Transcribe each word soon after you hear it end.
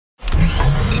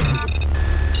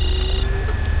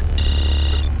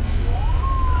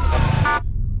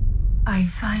I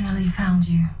finally found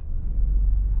you.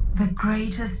 The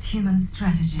greatest human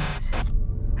strategist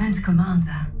and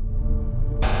commander.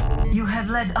 You have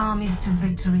led armies to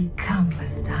victory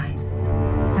countless times.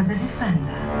 As a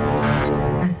defender,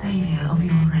 a savior of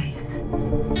your race.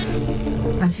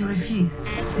 But you refused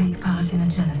to take part in a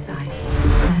genocide.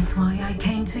 That's why I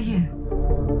came to you,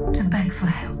 to beg for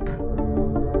help.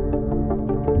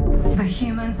 The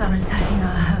humans are attacking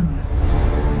our home,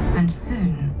 and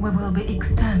soon we will be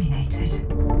exterminated.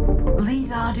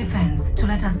 Lead our defense to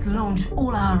let us launch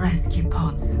all our rescue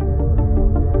pods.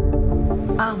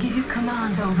 I'll give you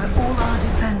command over all our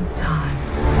defense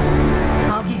towers.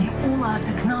 I'll give you all our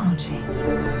technology.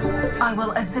 I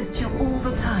will assist you all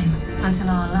the time until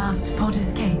our last pod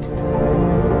escapes.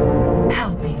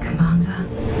 Help